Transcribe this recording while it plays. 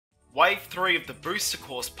Wave 3 of the Booster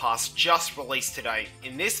Course Pass just released today.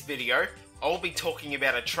 In this video, I'll be talking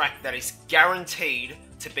about a track that is guaranteed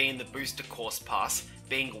to be in the Booster Course Pass,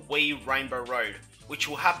 being Wii Rainbow Road, which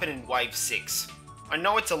will happen in Wave 6. I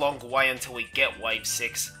know it's a long way until we get Wave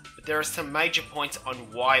 6, but there are some major points on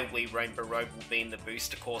why Wii Rainbow Road will be in the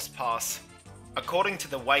Booster Course Pass. According to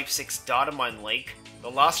the Wave 6 datamine leak, the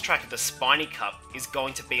last track of the Spiny Cup is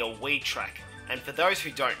going to be a Wii track, and for those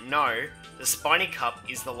who don't know, the Spiny Cup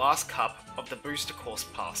is the last cup of the Booster Course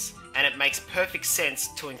Pass, and it makes perfect sense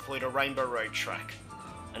to include a Rainbow Road track.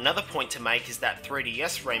 Another point to make is that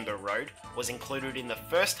 3DS Rainbow Road was included in the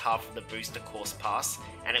first half of the Booster Course Pass,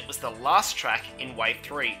 and it was the last track in Wave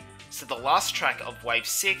 3, so the last track of Wave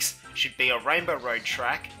 6 should be a Rainbow Road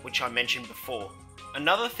track, which I mentioned before.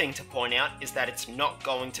 Another thing to point out is that it's not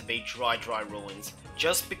going to be Dry Ruins,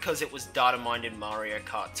 just because it was data mined in Mario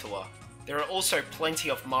Kart Tour. There are also plenty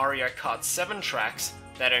of Mario Kart 7 tracks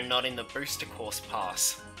that are not in the Booster Course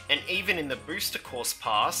Pass. And even in the Booster Course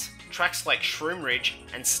Pass, tracks like Shroom Ridge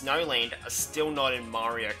and Snowland are still not in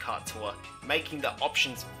Mario Kart Tour, making the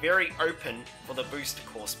options very open for the Booster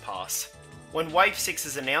Course Pass. When Wave 6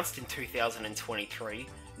 is announced in 2023,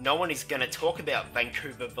 no one is going to talk about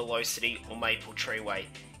Vancouver Velocity or Maple Treeway.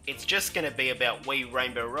 It's just going to be about Wii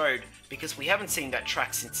Rainbow Road because we haven't seen that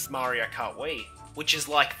track since Mario Kart Wii, which is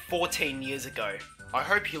like 14 years ago. I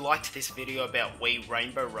hope you liked this video about Wii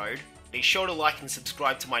Rainbow Road. Be sure to like and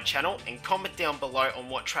subscribe to my channel and comment down below on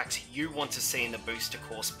what tracks you want to see in the Booster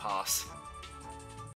Course Pass.